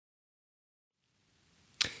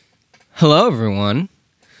Hello, everyone.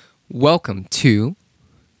 Welcome to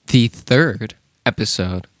the third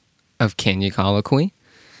episode of Can You Colloquy.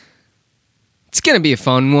 It's going to be a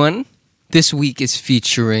fun one. This week is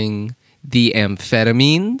featuring the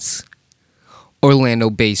Amphetamines,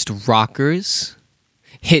 Orlando-based rockers,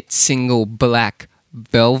 hit single Black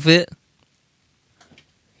Velvet.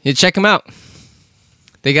 You check them out.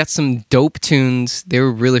 They got some dope tunes. They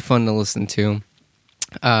were really fun to listen to.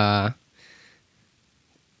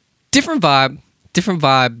 Different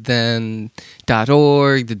vibe than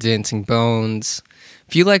 .org, the Dancing Bones.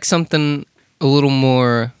 If you like something a little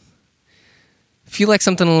more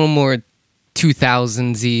 2000s-y,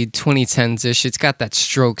 2010s-ish, it's got that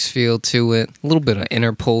Strokes feel to it. A little bit of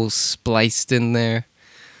Interpol spliced in there.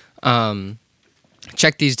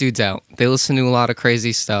 Check these dudes out. They listen to a lot of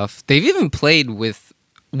crazy stuff. They've even played with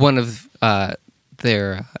one of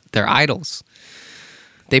their idols.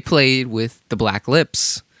 They played with the Black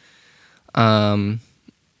Lips.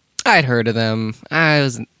 I'd heard of them. I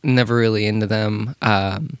was never really into them.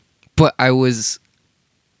 But I was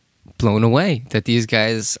blown away that these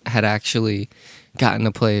guys had actually gotten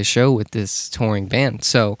to play a show with this touring band.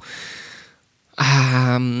 So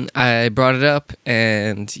I brought it up,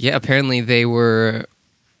 and yeah, apparently they were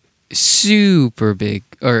super big,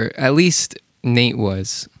 or at least Nate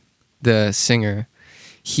was, the singer.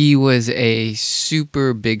 He was a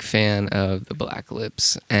super big fan of the Black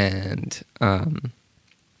Lips, and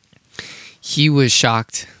he was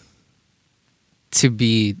shocked to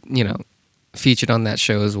be, featured on that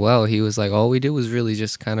show as well. He was like, all we did was really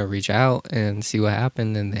just kind of reach out and see what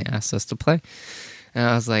happened, and they asked us to play. And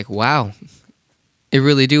I was like, wow, it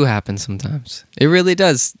really do happen sometimes. It really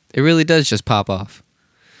does. It really does just pop off.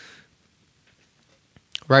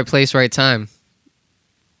 Right place, right time.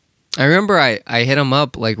 I remember I hit him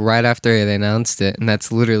up like right after they announced it, and that's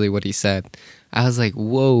literally what he said. I was like,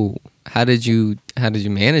 whoa, how did you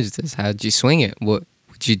manage this? How did you swing it? What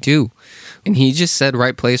would you do? And he just said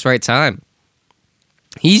right place, right time.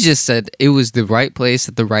 He just said it was the right place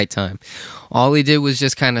at the right time. All he did was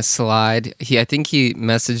just kind of slide. I think he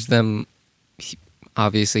messaged them. He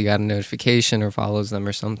obviously got a notification or follows them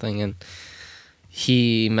or something, and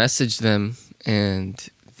he messaged them, and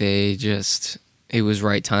it was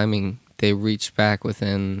right timing. They reached back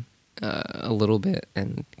within a little bit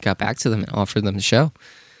and got back to them and offered them the show.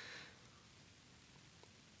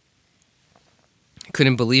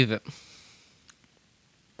 Couldn't believe it.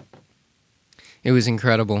 It was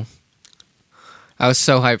incredible. I was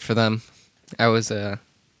so hyped for them. I was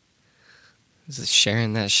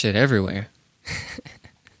sharing that shit everywhere.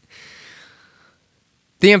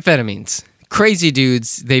 The Amphetamines. Crazy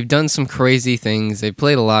dudes. They've done some crazy things. They've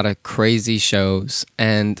played a lot of crazy shows,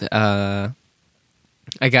 and I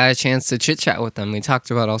got a chance to chit chat with them. They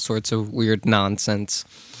talked about all sorts of weird nonsense.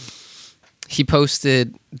 He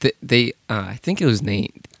posted I think it was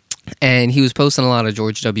Nate, and he was posting a lot of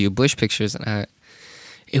George W. Bush pictures, and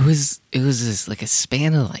it was just like a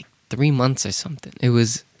span of like 3 months or something. It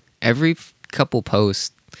was every couple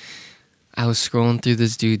posts, I was scrolling through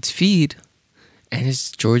this dude's feed, and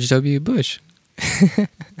it's George W. Bush.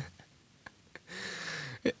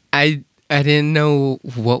 I didn't know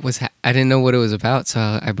I didn't know what it was about,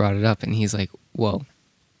 so I brought it up, and he's like, "Whoa,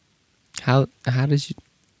 how did you?"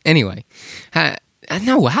 Anyway,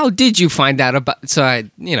 how did you find out about? So I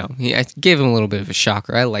gave him a little bit of a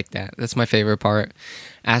shocker. I like that. That's my favorite part,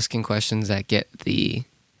 asking questions that get the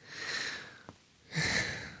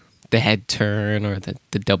head turn or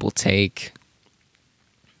the double take.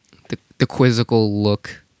 The quizzical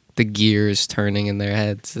look, the gears turning in their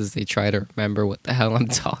heads as they try to remember what the hell I'm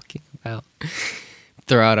talking about.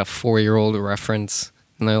 Throw out a 4-year-old reference,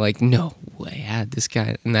 and they're like, no way, I had this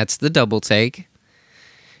guy. And that's the double take.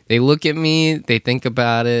 They look at me, they think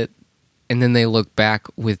about it, and then they look back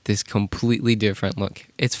with this completely different look.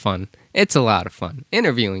 It's fun. It's a lot of fun.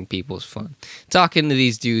 Interviewing people is fun. Talking to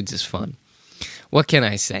these dudes is fun. What can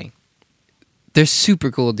I say? They're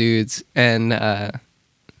super cool dudes, and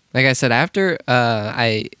like I said, after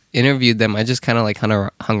I interviewed them, I just kind of like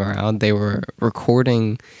hung around. They were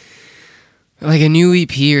recording like a new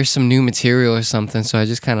EP or some new material or something, so I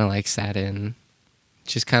just kind of like sat in,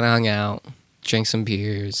 just kind of hung out, drank some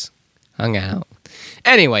beers, hung out.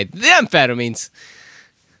 Anyway, the Amphetamines.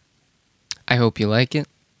 I hope you like it.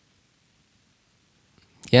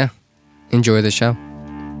 Yeah, enjoy the show.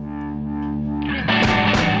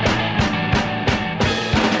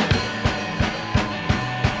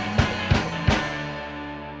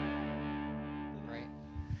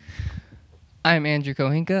 I'm Andrew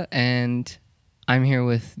Kohinka, and I'm here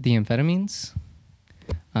with the Amphetamines.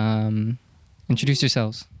 Introduce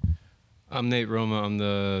yourselves. I'm Nate Roma. I'm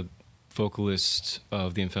the vocalist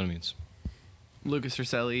of the Amphetamines. Lucas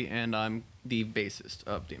Urselli, and I'm the bassist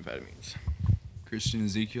of the Amphetamines. Christian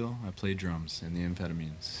Ezekiel. I play drums in the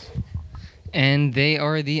Amphetamines. And they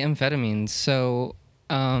are the Amphetamines. So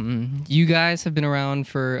you guys have been around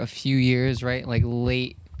for a few years, right? Like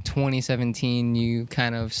late 2017, you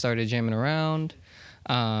kind of started jamming around.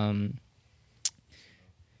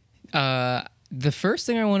 The first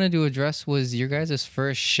thing I wanted to address was your guys'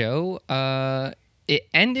 first show. It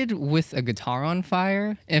ended with a guitar on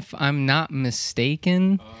fire, if I'm not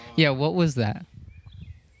mistaken. Yeah, what was that?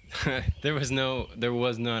 There was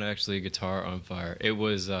not actually a guitar on fire. It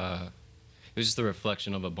was just the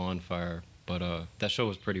reflection of a bonfire. But that show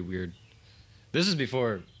was pretty weird. This is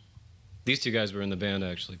before these two guys were in the band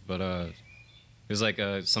actually. But it was like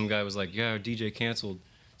some guy was like, "Yeah, our DJ canceled.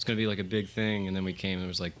 It's gonna be like a big thing." And then we came and there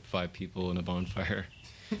was like 5 people in a bonfire,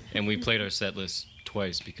 and we played our set list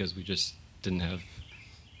twice because we just didn't have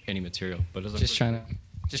any material. But it was Just trying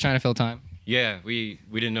to fill time. Yeah, we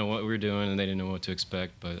didn't know what we were doing and they didn't know what to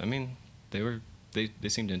expect. But I mean, they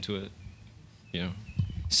seemed into it, you know.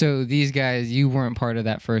 So these guys, you weren't part of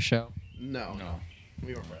that first show. No. No.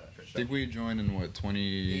 We weren't part of that first I show. think we joined in what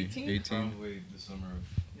 2018. Probably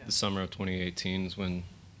the summer of 2018 is when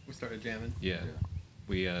We started jamming.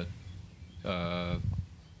 we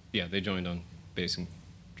they joined on bass and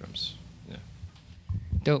drums. Yeah.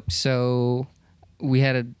 Dope. So we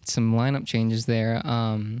had some lineup changes there.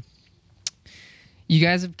 You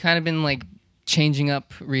guys have kind of been like changing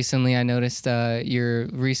up recently. I noticed your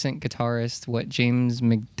recent guitarist, James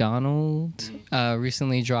McDonald,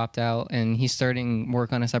 recently dropped out, and he's starting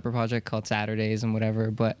work on a separate project called Saturdays and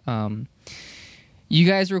whatever. But you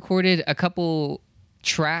guys recorded a couple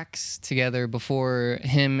tracks together before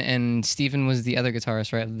him and Steven was the other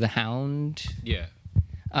guitarist, right? The Hound. Yeah.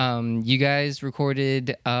 You guys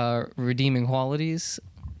recorded Redeeming Qualities.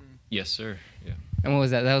 Yes, sir. Yeah. And what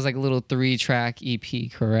was that? That was like a little 3-track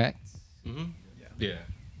EP, correct? Mm-hmm. Yeah.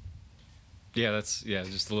 Yeah, that's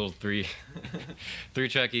just a little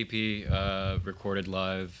 3-track EP recorded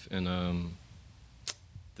live in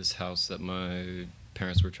this house that my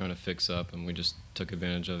parents were trying to fix up, and we just took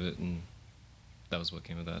advantage of it, and that was what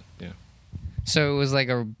came of that. Yeah. So it was like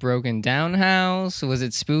a broken down house. Was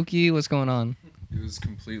it spooky? What's going on? It was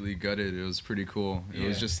completely gutted. It was pretty cool. It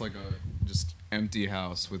was just like a empty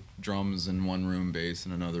house with drums in one room, bass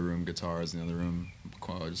in another room, guitars in the other room.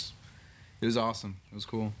 It was awesome. It was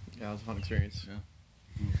cool. Yeah, it was a fun experience. Yeah.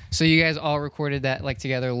 So you guys all recorded that like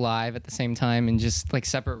together live at the same time in just like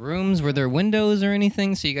separate rooms? Were there windows or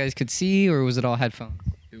anything so you guys could see, or was it all headphones?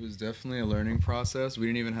 It was definitely a learning process. We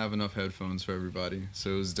didn't even have enough headphones for everybody,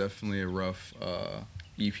 so it was definitely a rough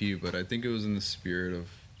EP. But I think it was in the spirit of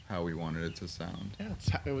how we wanted it to sound. Yeah,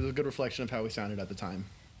 it was a good reflection of how we sounded at the time.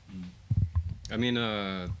 I mean,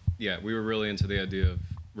 we were really into the idea of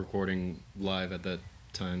recording live at that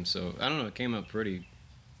time, so I don't know, it came out pretty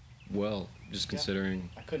well, just considering.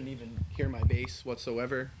 I couldn't even hear my bass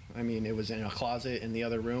whatsoever. I mean, it was in a closet in the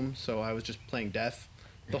other room, so I was just playing deaf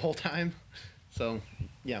the whole time. So,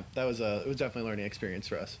 yeah, it was definitely a learning experience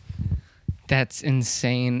for us. That's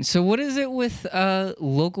insane. So what is it with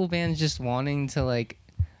local bands just wanting to like,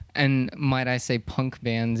 and might I say punk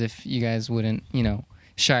bands if you guys wouldn't,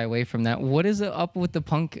 shy away from that. What is it up with the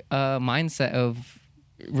punk mindset of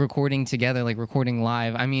recording together, like recording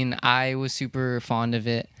live? I mean, I was super fond of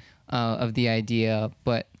it, of the idea,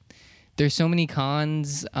 but there's so many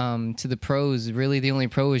cons to the pros. Really, the only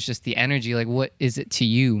pro is just the energy. Like, what is it to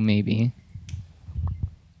you, maybe?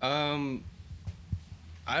 I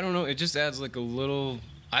don't know. It just adds like a little.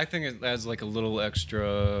 I think it adds like a little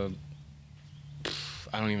extra.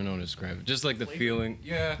 I don't even know how to describe it. Just like the feeling.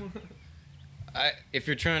 Yeah. If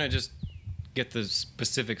you're trying to just get the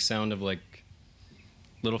specific sound of like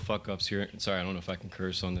little fuck ups here. Sorry, I don't know if I can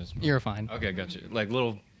curse on this. You're fine. Okay, gotcha. Like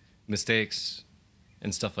little mistakes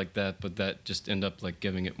and stuff like that, but that just end up like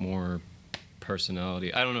giving it more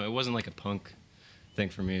personality. I don't know. It wasn't like a punk thing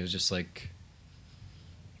for me. It was just like,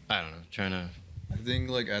 I don't know, trying to. I think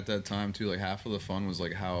like at that time too, like half of the fun was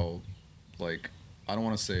like how, like, I don't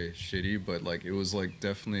want to say shitty, but like it was like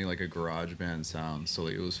definitely like a garage band sound. So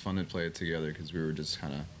like it was fun to play it together because we were just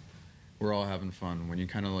kind of, we're all having fun. When you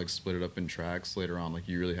kind of like split it up in tracks later on, like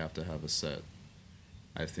you really have to have a set,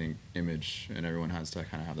 I think, image, and everyone has to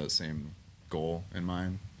kind of have that same goal in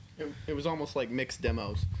mind. It was almost like mixed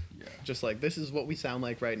demos. Yeah. Just like, this is what we sound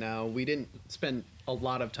like right now. We didn't spend a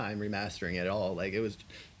lot of time remastering it at all. Like, it was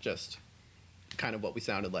just kind of what we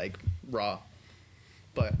sounded like, raw.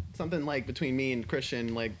 But something like between me and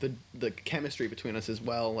Christian, like the chemistry between us as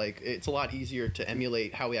well, like it's a lot easier to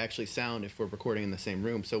emulate how we actually sound if we're recording in the same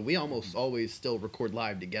room. So we almost always still record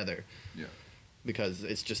live together. Yeah. Because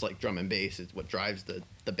it's just like drum and bass is what drives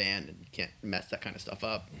the band, and you can't mess that kind of stuff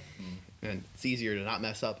up. And it's easier to not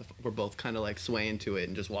mess up if we're both kind of like swaying to it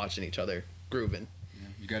and just watching each other grooving. Yeah.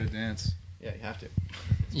 You gotta dance. Yeah, you have to.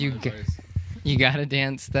 You gotta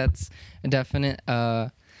dance. That's a definite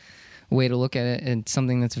way to look at it. It's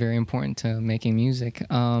something that's very important to making music.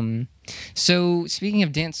 So speaking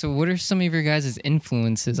of dance, so what are some of your guys'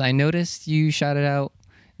 influences? I noticed you shouted out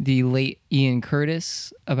the late Ian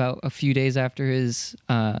Curtis about a few days after his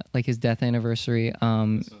his death anniversary.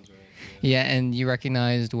 Sounds right. Yeah, and you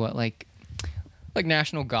recognized what like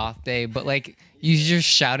National Goth Day, but like you're just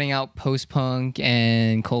shouting out post-punk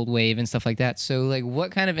and cold wave and stuff like that. So like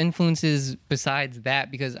what kind of influences besides that?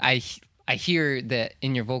 Because I hear that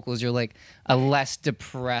in your vocals you're like a less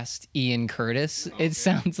depressed Ian Curtis. Okay. It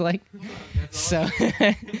sounds like. So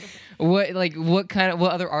what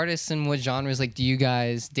other artists and what genres like do you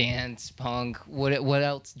guys dance, punk? What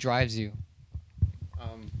else drives you?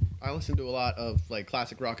 I listened to a lot of like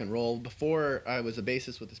classic rock and roll. Before I was a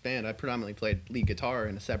bassist with this band, I predominantly played lead guitar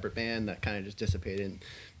in a separate band that kind of just dissipated.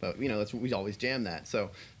 But we always jam that.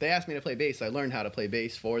 So they asked me to play bass. I learned how to play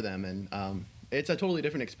bass for them, and it's a totally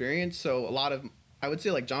different experience. So a lot of, I would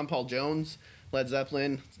say like John Paul Jones, Led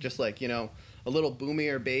Zeppelin, just like a little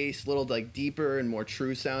boomier bass, a little like deeper and more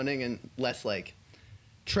true sounding, and less like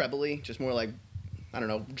trebly, just more like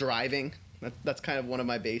driving. That's kind of one of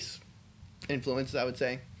my bass influences, I would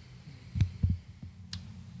say.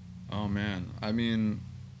 Oh man, I mean,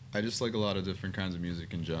 I just like a lot of different kinds of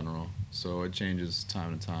music in general, so it changes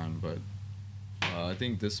time to time. But I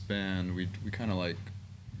think this band, we kind of like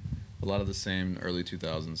a lot of the same early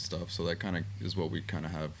 2000s stuff, so that kind of is what we kind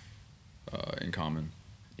of have in common.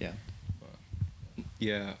 Yeah.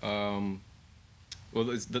 Yeah. Well,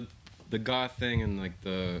 it's the goth thing and like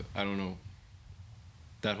that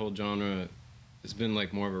whole genre has been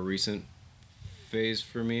like more of a recent phase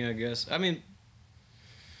for me, I guess. I mean,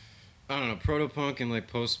 I don't know, proto-punk and like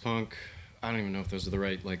post-punk, I don't even know if those are the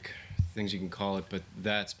right like things you can call it, but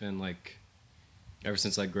that's been like ever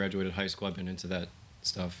since I graduated high school, I've been into that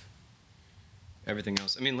stuff. Everything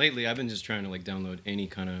else, I mean, lately I've been just trying to like download any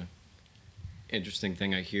kind of interesting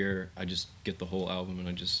thing I hear. I just get the whole album and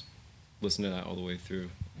I just listen to that all the way through.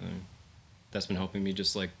 That's been helping me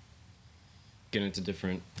just like get into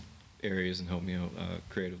different areas and help me out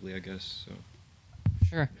creatively, I guess. So.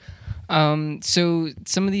 Sure. So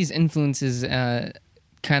some of these influences,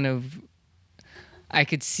 kind of, I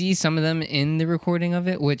could see some of them in the recording of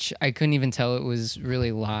it, which I couldn't even tell it was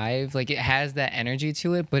really live. Like it has that energy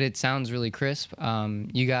to it, but it sounds really crisp.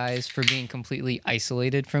 You guys, for being completely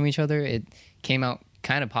isolated from each other, it came out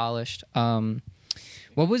kind of polished.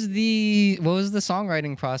 What was the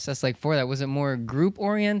songwriting process like for that? Was it more group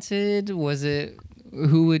oriented? Was it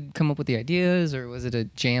who would come up with the ideas, or was it a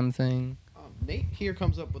jam thing? Nate here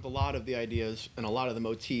comes up with a lot of the ideas and a lot of the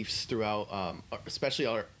motifs throughout, especially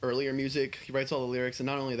our earlier music. He writes all the lyrics, and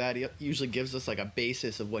not only that, he usually gives us like a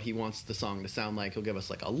basis of what he wants the song to sound like. He'll give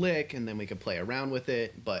us like a lick, and then we can play around with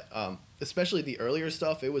it. But especially the earlier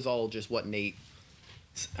stuff, it was all just what Nate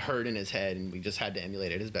heard in his head, and we just had to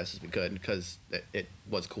emulate it as best as we could because it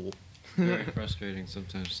was cool. Very frustrating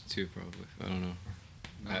sometimes too, probably. I don't know.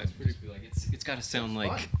 No, it's pretty. Like it's got to sound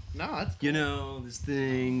like Fun. No, it's cool. this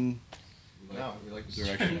thing. We like the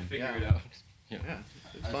direction. Figure it Yeah. out. Yeah,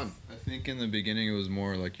 it's fun. I think in the beginning it was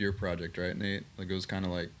more like your project, right, Nate? Like it was kind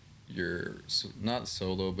of like your not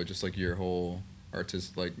solo, but just like your whole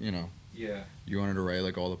artist, like Yeah. you wanted to write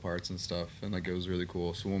like all the parts and stuff, and like it was really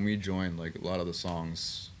cool. So when we joined, like a lot of the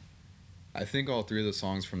songs, I think all three of the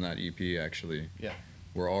songs from that EP actually,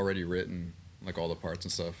 were already written, like all the parts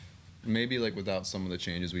and stuff. Maybe like without some of the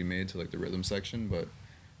changes we made to like the rhythm section, but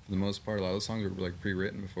for the most part, a lot of the songs were like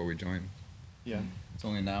pre-written before we joined. Yeah. It's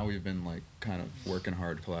only now we've been like kind of working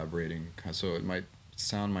hard, collaborating, so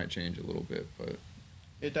sound might change a little bit, but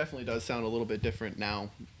It definitely does sound a little bit different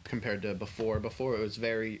now compared to before. Before it was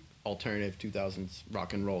very alternative 2000s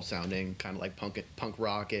rock and roll sounding, kind of like punk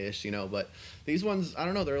rock-ish, but these ones, I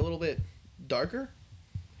don't know, they're a little bit darker,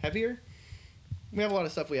 heavier. We have a lot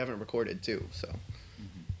of stuff we haven't recorded too, so.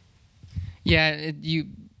 Yeah, you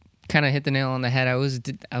kind of hit the nail on the head. I was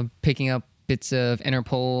picking up bits of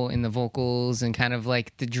Interpol in the vocals and kind of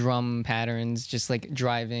like the drum patterns, just like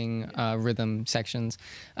driving rhythm sections.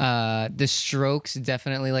 The strokes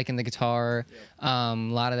definitely like in the guitar. A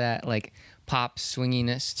lot of that like pop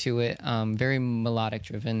swinginess to it. Very melodic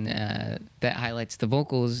driven. That highlights the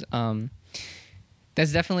vocals.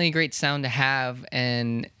 That's definitely a great sound to have,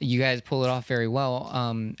 and you guys pull it off very well.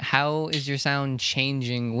 How is your sound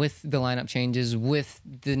changing with the lineup changes, with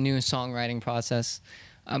the new songwriting process,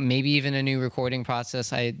 maybe even a new recording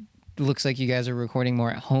process? It looks like you guys are recording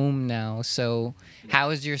more at home now. So,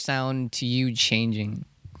 how is your sound to you changing?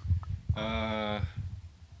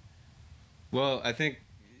 Well, I think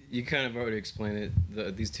you kind of already explained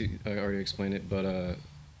it. These two already explained it, but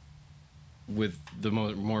with the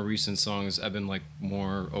more recent songs, I've been like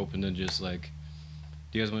more open to just like,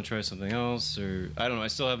 do you guys want to try something else? Or I don't know. I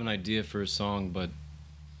still have an idea for a song, but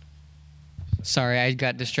Sorry, I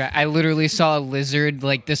got distracted. I literally saw a lizard,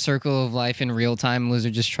 like the circle of life in real time.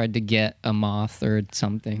 Lizard just tried to get a moth or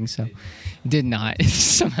something, so did not.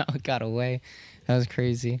 Somehow it got away. That was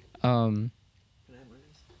crazy. I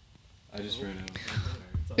just ran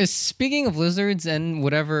out. Speaking of lizards and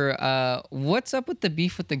whatever, what's up with the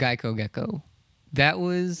beef with the Geico gecko? That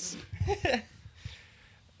was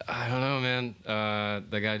I don't know, man.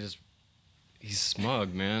 The guy he's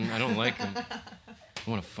smug, man. I don't like him. I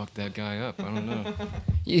want to fuck that guy up. I don't know.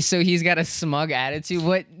 so he's got a smug attitude.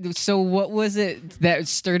 What was it that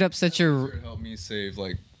stirred up such a? It helped me save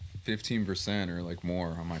like 15% or like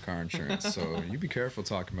more on my car insurance. So you be careful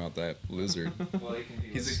talking about that lizard. Well, he can be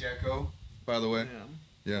He's a gecko, by the way.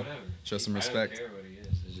 Yeah. whatever. Show some I respect. don't care what he is.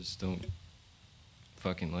 I just don't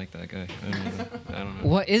fucking like that guy. I don't know.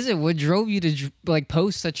 What is it? What drove you to like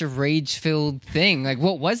post such a rage-filled thing? Like,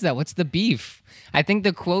 what was that? What's the beef? I think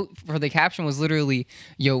the quote for the caption was literally,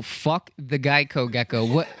 "Yo, fuck the Geico gecko."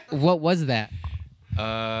 What was that?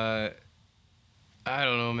 I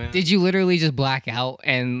don't know, man. Did you literally just black out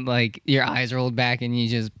and like your eyes rolled back and you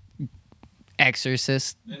just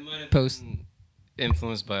exorcist It might have post? been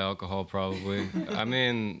influenced by alcohol, probably. I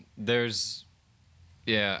mean, I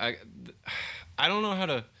don't know how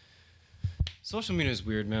to. Social media is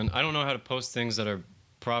weird, man. I don't know how to post things that are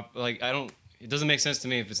It doesn't make sense to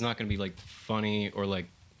me if it's not gonna be like funny or like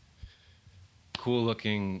cool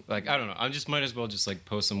looking. Like, I don't know. I just might as well just like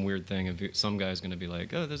post some weird thing if some guy's gonna be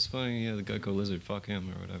like, oh, that's funny. Yeah, the Gecko lizard, fuck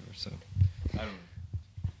him or whatever. So I don't know.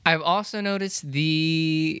 I've also noticed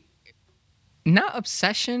the not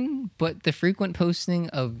obsession, but the frequent posting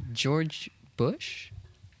of George Bush.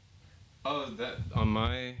 Oh, that on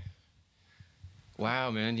my.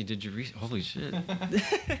 Wow, man, you did your research. Holy shit.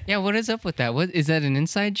 Yeah, what is up with that? What is that, an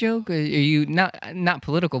inside joke? Are you not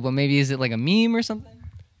political, but maybe is it like a meme or something?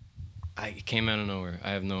 It came out of nowhere.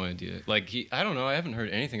 I have no idea. Like, I don't know. I haven't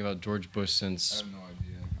heard anything about George Bush I since have no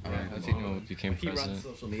idea. I I don't don't even know know. if he became He president. runs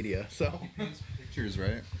social media, so. He paints pictures,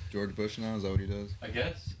 right? George Bush now, is that what he does? I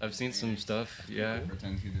guess. I've seen some stuff. Yeah.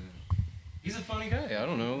 Pretends he did it. He's a funny guy. I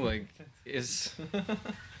don't know. Like, it's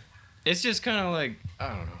just kind of like, I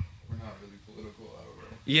don't know. We're not really political, I don't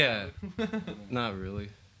know. Yeah. Not really.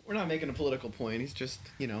 We're not making a political point. He's just,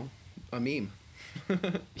 a meme.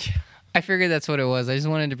 I figured that's what it was. I just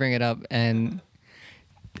wanted to bring it up, and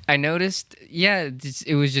I noticed,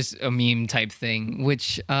 it was just a meme type thing,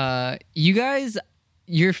 which you guys,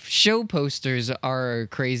 your show posters are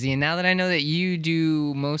crazy. And now that I know that you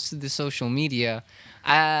do most of the social media,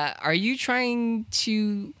 are you trying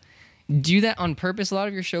to do that on purpose? A lot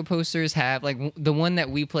of your show posters have, like, the one that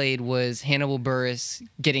we played was Hannibal Buress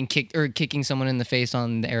getting kicked or kicking someone in the face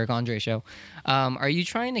on the Eric Andre show. Are you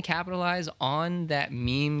trying to capitalize on that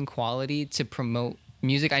meme quality to promote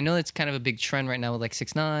music? I know it's kind of a big trend right now with like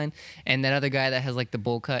 6ix9ine and that other guy that has like the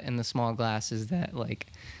bowl cut and the small glasses that like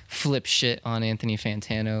flip shit on Anthony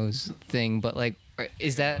Fantano's thing. But like,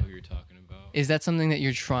 is I that know who you're talking about. is that something that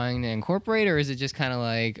you're trying to incorporate, or is it just kind of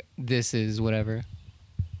like this is whatever?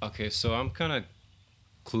 Okay, so I'm kind of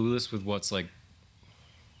clueless with what's like,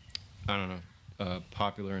 I don't know,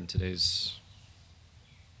 popular in today's,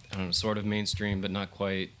 I don't know, sort of mainstream, but not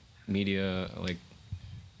quite media. Like,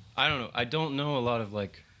 I don't know. I don't know a lot of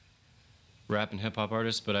like rap and hip hop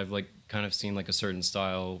artists, but I've like kind of seen like a certain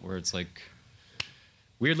style where it's like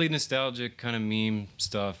weirdly nostalgic kind of meme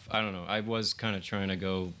stuff. I don't know. I was kind of trying to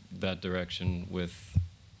go that direction with,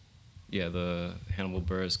 the Hannibal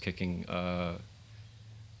Buress kicking.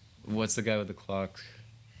 What's the guy with the clock?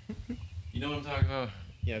 You know what I'm talking about?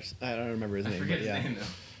 Yeah, I don't remember his I name, forget but his yeah. name now.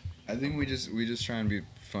 I think we just try and be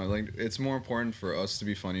fun. Like, it's more important for us to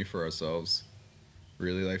be funny for ourselves.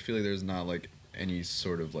 Really, I feel like there's not like any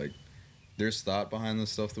sort of like, there's thought behind the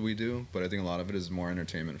stuff that we do, but I think a lot of it is more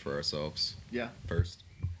entertainment for ourselves Yeah, first.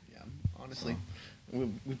 yeah. Honestly, we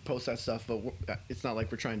post that stuff, but it's not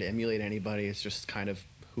like we're trying to emulate anybody. It's just kind of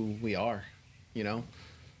who we are, No,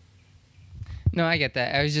 I get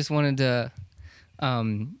that. I was just wanted to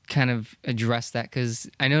kind of address that because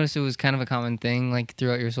I noticed it was kind of a common thing like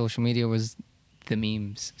throughout your social media was the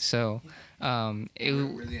memes. So, We're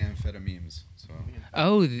the amphetamines. So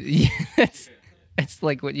oh, yeah, that's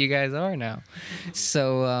like what you guys are now.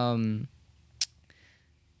 So,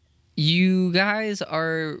 you guys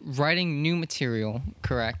are writing new material,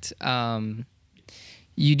 correct?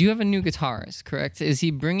 You do have a new guitarist, correct? Is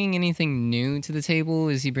he bringing anything new to the table?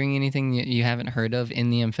 Is he bringing anything you haven't heard of in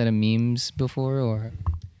the amphetamines before, or?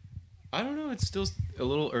 I don't know. It's still a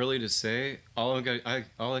little early to say. All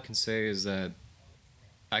I can say is that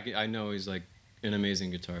I know he's like an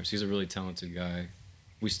amazing guitarist. He's a really talented guy.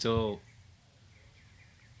 We still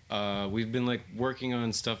we've been like working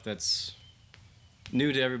on stuff that's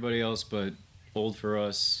new to everybody else but old for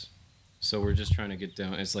us. So we're just trying to get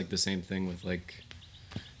down. It's like the same thing with like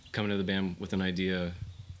coming to the band with an idea,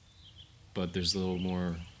 but there's a little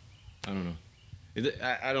more. I don't know.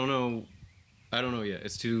 I don't know. I don't know yet.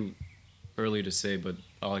 It's too early to say, but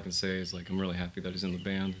all I can say is like I'm really happy that he's in the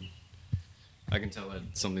band. And I can tell that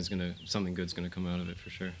something good's gonna come out of it for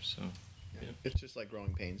sure. So Yeah. It's just like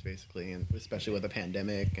growing pains, basically, and especially with a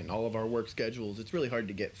pandemic and all of our work schedules, it's really hard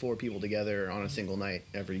to get 4 people together on a single night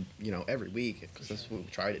every week, because that's what we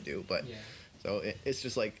try to do. But so it's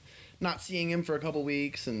just like not seeing him for a couple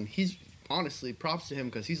weeks, and he's honestly props to him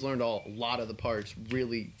because he's learned a lot of the parts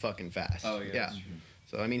really fucking fast. Oh yeah.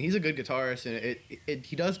 So I mean, he's a good guitarist, and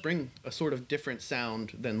he does bring a sort of different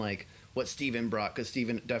sound than like what Steven brought, because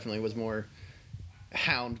Steven definitely was more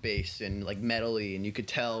hound based and like metally, and you could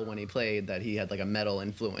tell when he played that he had like a metal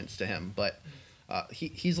influence to him. But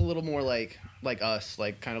he's a little more like us,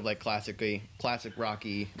 like kind of like classic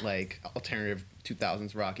rocky, like alternative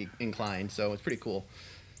 2000s rocky inclined. So it's pretty cool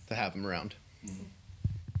to have him around.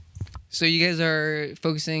 So you guys are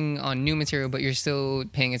focusing on new material, but you're still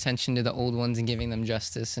paying attention to the old ones and giving them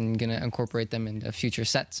justice, and gonna incorporate them into future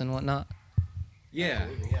sets and whatnot. Yeah.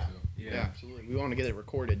 Yeah, absolutely. We want to get it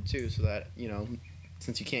recorded too, so that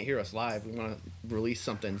since you can't hear us live, we want to release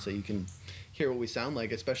something so you can hear what we sound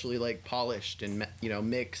like, especially like polished and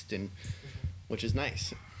mixed, and which is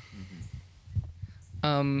nice.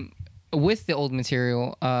 With the old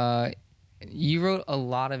material, you wrote a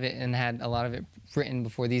lot of it and had a lot of it written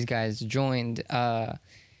before these guys joined.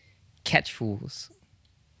 Catch Fools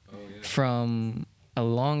from a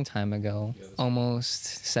long time ago,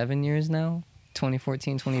 almost 7 years now,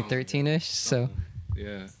 2014, 2013-ish. So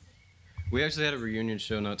yeah, we actually had a reunion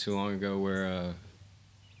show not too long ago where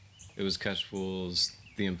it was Catch Fools,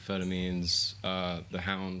 the Amphetamines, the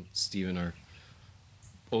Hound, Steven, our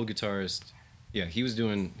old guitarist. Yeah, he was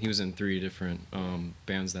in 3 different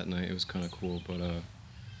bands that night. It was kind of cool. But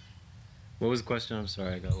what was the question? I'm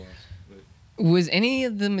sorry, I got lost. was any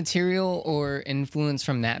of the material or influence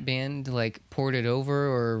from that band like ported over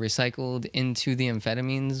or recycled into the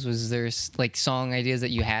Amphetamines? Was there like song ideas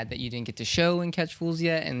that you had that you didn't get to show in Catch Fools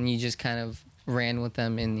yet, and you just kind of ran with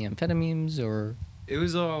them in the Amphetamines? Or it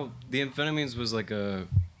was all the Amphetamines was like I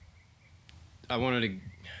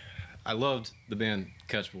loved the band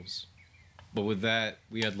Catch Fools, but with that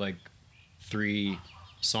we had like 3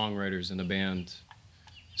 songwriters in the band,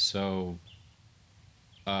 so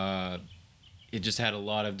it just had a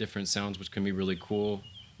lot of different sounds, which can be really cool,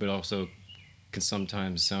 but also can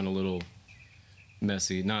sometimes sound a little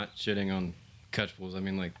messy. Not shitting on Catch Fools. I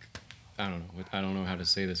mean, like, I don't know how to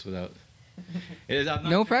say this without.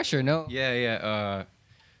 No pressure, no. Yeah.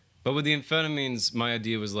 But with the Amphetamines, my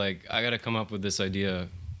idea was like, I got to come up with this idea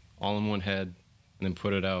all in one head and then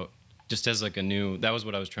put it out just as like a new. That was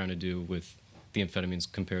what I was trying to do with the Amphetamines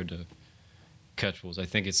compared to Catch Fools. I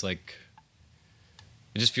think it's like.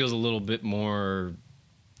 It just feels a little bit more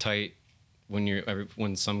tight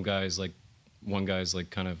when some guys like one guy's like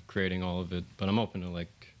kind of creating all of it, but I'm open to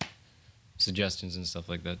like suggestions and stuff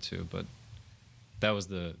like that too. But that was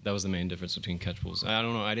the main difference between Catch Fools. I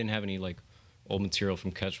don't know. I didn't have any like old material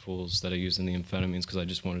from Catch Fools that I used in the Amphetamines because I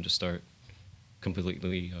just wanted to start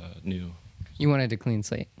completely new. You wanted a clean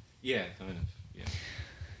slate. Yeah, kind of. Yeah.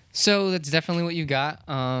 So that's definitely what you got.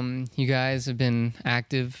 You guys have been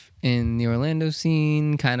active in the Orlando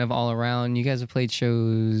scene, kind of all around. You guys have played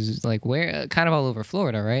shows like where, kind of all over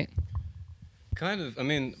Florida, right? Kind of. I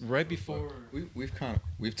mean, right before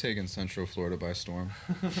we've taken Central Florida by storm.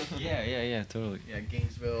 Yeah, totally. Yeah,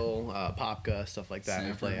 Gainesville, Popka, stuff like that.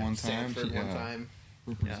 Sanford one time. Sanford one Yeah. time.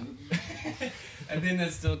 Yeah. I think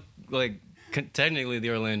that's still like technically the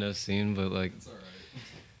Orlando scene, but like. It's all right.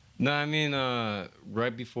 No, I mean,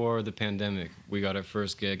 right before the pandemic, we got our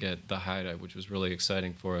first gig at the Hideout, which was really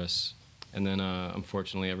exciting for us. And then,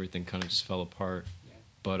 unfortunately, everything kind of just fell apart.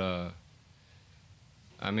 But,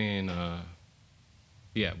 I mean,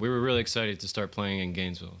 yeah, we were really excited to start playing in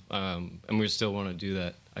Gainesville. And we still want to do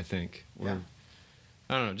that, I think.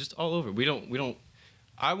 I don't know, just all over. We don't.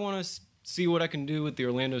 I want to see what I can do with the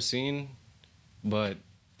Orlando scene, but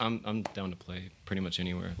I'm down to play pretty much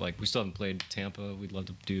anywhere. Like we still haven't played Tampa. We'd love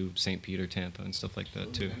to do St. Peter, Tampa, and stuff like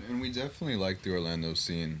that too. And we definitely like the Orlando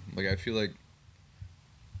scene. Like I feel like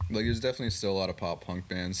there's definitely still a lot of pop punk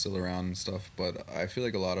bands still around and stuff, but I feel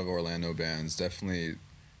like a lot of Orlando bands definitely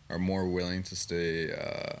are more willing to stay,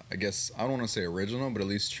 I guess, I don't want to say original, but at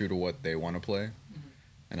least true to what they want to play.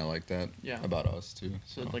 And I like that about us, too.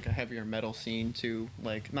 So like a heavier metal scene, too.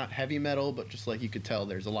 Like, not heavy metal, but just like you could tell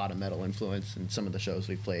there's a lot of metal influence in some of the shows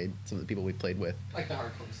we've played, some of the people we've played with. Like the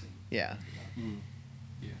hardcore scene. Yeah.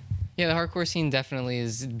 Yeah, the hardcore scene definitely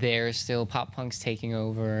is there still. Pop punk's taking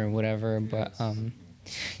over or whatever. But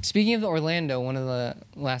speaking of the Orlando, one of the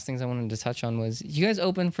last things I wanted to touch on was you guys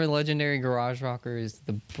opened for legendary garage rockers,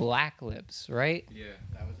 the Black Lips, right? Yeah.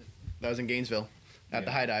 That was in Gainesville at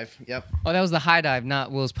the High Dive. Yep. Oh, that was the High Dive,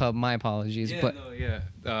 not Will's Pub. My apologies. Yeah, but no, yeah.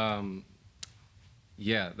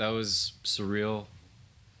 Yeah, that was surreal.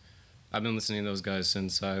 I've been listening to those guys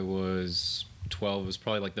since I was 12. It was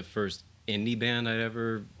probably like the first indie band I'd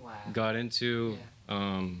ever got into.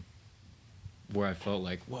 Where I felt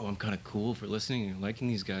like, whoa, I'm kind of cool for listening and liking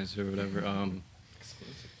these guys or whatever.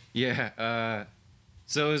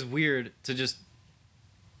 So it was weird to just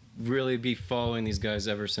really be following these guys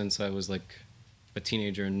ever since I was like a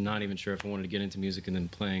teenager and not even sure if I wanted to get into music, and then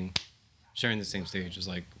sharing the same stage was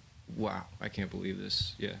like, wow, I can't believe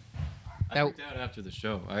this. Yeah. I freaked out after the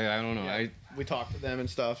show. I don't know. Yeah. We talked to them and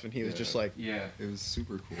stuff, and he was just like, yeah. It was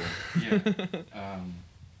super cool. Yeah.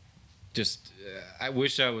 I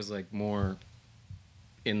wish I was like more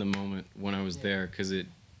in the moment when I was there, because it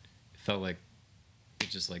felt like it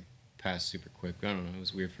just like passed super quick. I don't know. It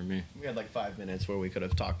was weird for me. we had like 5 minutes where we could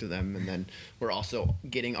have talked to them, and then we're also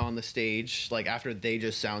getting on the stage like after they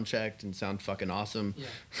just sound checked and sound fucking awesome.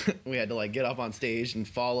 We had to like get up on stage and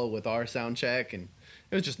follow with our sound check, and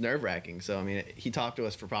it was just nerve-wracking. So I mean, he talked to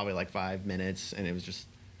us for probably like 5 minutes, and it was just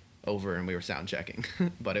over, and we were sound checking.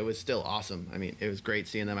 But it was still awesome. I mean, it was great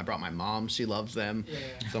seeing them. I brought my mom. She loves them.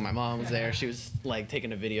 So my mom was there. She was like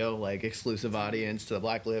taking a video, like exclusive audience to the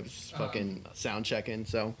Black Lips, fucking sound checking.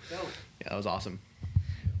 So yeah, that was awesome.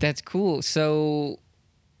 that's cool. So,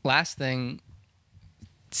 last thing,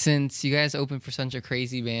 since you guys opened for such a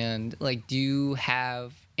crazy band, like, do you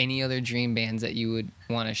have any other dream bands that you would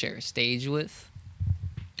want to share a stage with?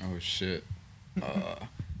 Oh, shit. I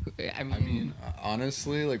I mean,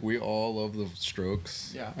 honestly, like we all love the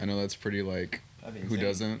Strokes. Yeah. I know that's pretty like That'd be who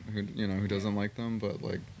insane. who doesn't like them, but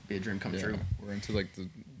like Be a dream come yeah, true. we're into like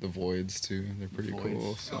the Voids too. They're pretty Voids.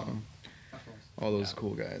 cool. So all those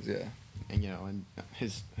cool guys, yeah. And and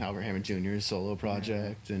his Albert Hammond Jr.'s solo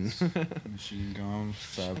project, and Machine Gun,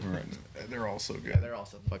 Fab, they're all so good. yeah, they're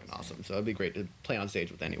also fucking awesome. So it'd be great to play on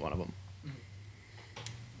stage with any one of them.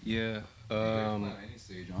 Yeah. On any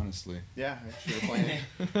stage, honestly. Yeah, actually, we're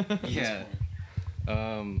playing. Yeah.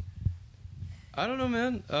 I don't know,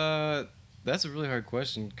 man. That's a really hard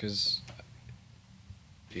question, because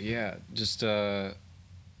just right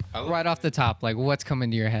off the top, like, what's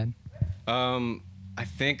coming to your head? I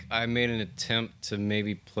think I made an attempt to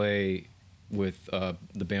maybe play with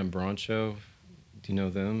the band Broncho. Do you know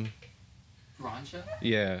them? Broncho?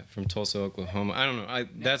 Yeah, from Tulsa, Oklahoma. I don't know.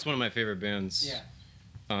 That's one of my favorite bands.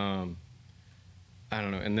 I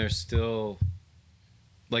don't know, and they're still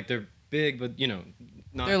like they're big, but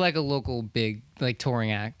not. They're like a local big like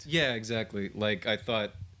touring act. Yeah, exactly. Like I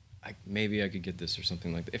thought, maybe I could get this or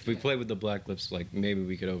something like that. If we played with the Black Lips, like maybe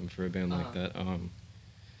we could open for a band like that.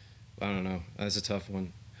 I don't know. That's a tough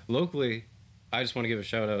one. Locally, I just want to give a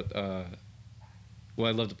shout out. Well,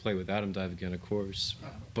 I'd love to play with Adam Dive again, of course,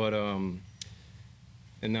 but and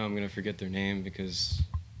now I'm gonna forget their name because.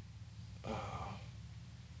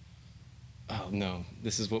 Oh no!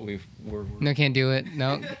 This is what we're. No, can't do it.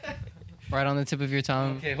 No. Right on the tip of your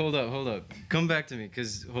tongue. Okay, hold up. Come back to me,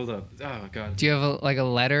 cause hold up. Oh god. Do you have a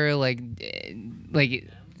letter like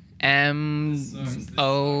M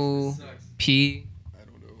O P I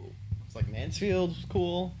don't know. It's like Mansfield,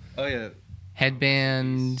 cool. Oh yeah.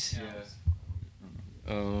 headband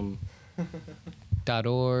Yeah.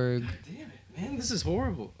 .org Damn it, man! This is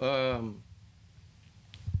horrible.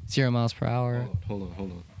 0 miles per hour. Hold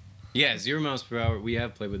on. Yeah, 0 miles per hour. We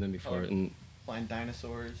have played with them before, and Blind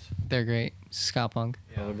Dinosaurs. They're great. Ska punk.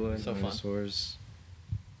 Colorblind so fun. Dinosaurs.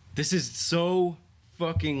 This is so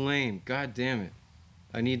fucking lame. God damn it!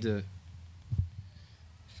 I need to.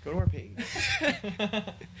 Just go to our page.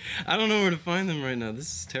 I don't know where to find them right now.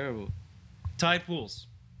 This is terrible. Tide Pools.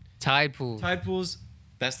 Tide pool. Tide Pools.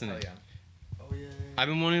 That's the name. Oh yeah. I've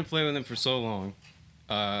been wanting to play with them for so long.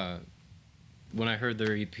 When I heard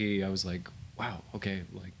their EP, I was like, wow, okay,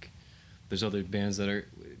 like there's other bands that are,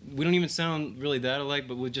 we don't even sound really that alike,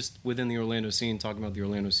 but we're just within the Orlando scene, talking about the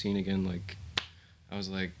Orlando scene again. Like, I was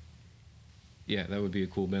like, yeah, that would be a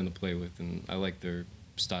cool band to play with, and I like their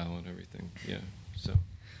style and everything. Yeah, so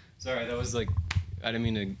sorry, that was like, I didn't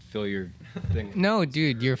mean to fill your thing. No,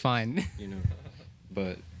 dude, you're fine. You know,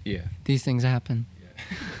 but yeah. These things happen. Yeah.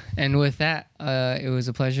 And with that, it was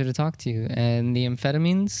a pleasure to talk to you. And the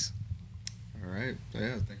amphetamines? All right.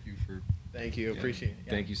 Yeah. Thank you for. Thank you. Yeah. Appreciate it.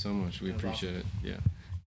 Yeah. Thank you so much. We That was appreciate it. Yeah.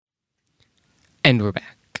 And we're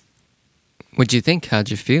back. What'd you think? How'd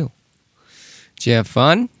you feel? Did you have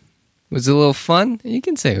fun? Was it a little fun? You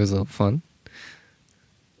can say it was a little fun.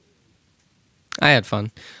 I had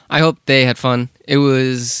fun. I hope they had fun. It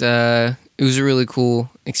was a really cool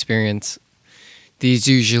experience. These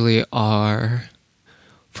usually are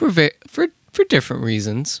for different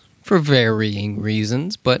reasons, for varying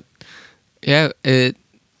reasons, but yeah, it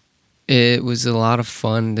was a lot of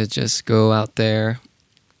fun to just go out there.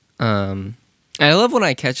 I love when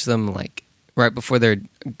I catch them like right before they're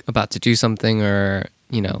about to do something, or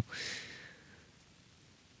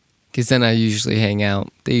because then I usually hang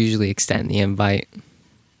out. They usually extend the invite.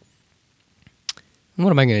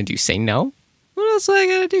 What am I gonna do? Say no? What else do I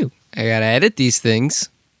gotta do? I gotta edit these things.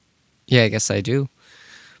 Yeah, I guess I do.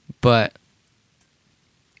 But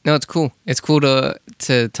no, it's cool. It's cool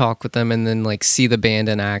to talk with them and then like see the band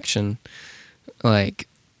in action. Like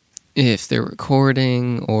if they're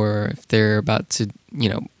recording or if they're about to,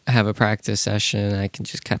 have a practice session, I can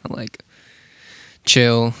just kind of like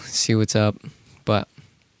chill, see what's up. But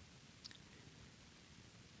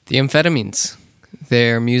the Amphetamines,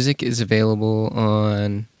 their music is available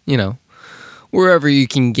on, wherever you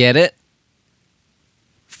can get it.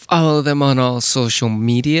 Follow them on all social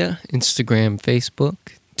media, Instagram, Facebook,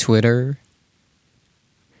 Twitter,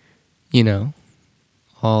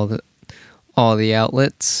 all the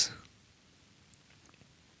outlets.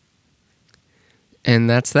 And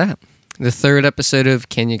that's that. The third episode of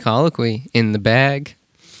Kenya Colloquy in the bag.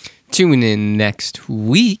 Tune in next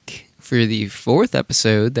week for the fourth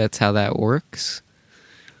episode. That's how that works.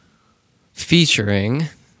 Featuring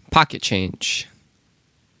Pocket Change.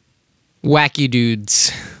 Wacky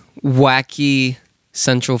dudes. Wacky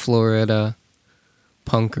Central Florida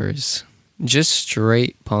punkers. Just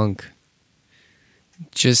straight punk.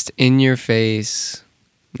 Just in your face.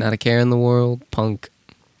 Not a care in the world. Punk.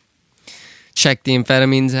 Check the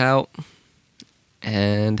Amphetamines out.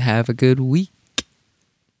 And have a good week.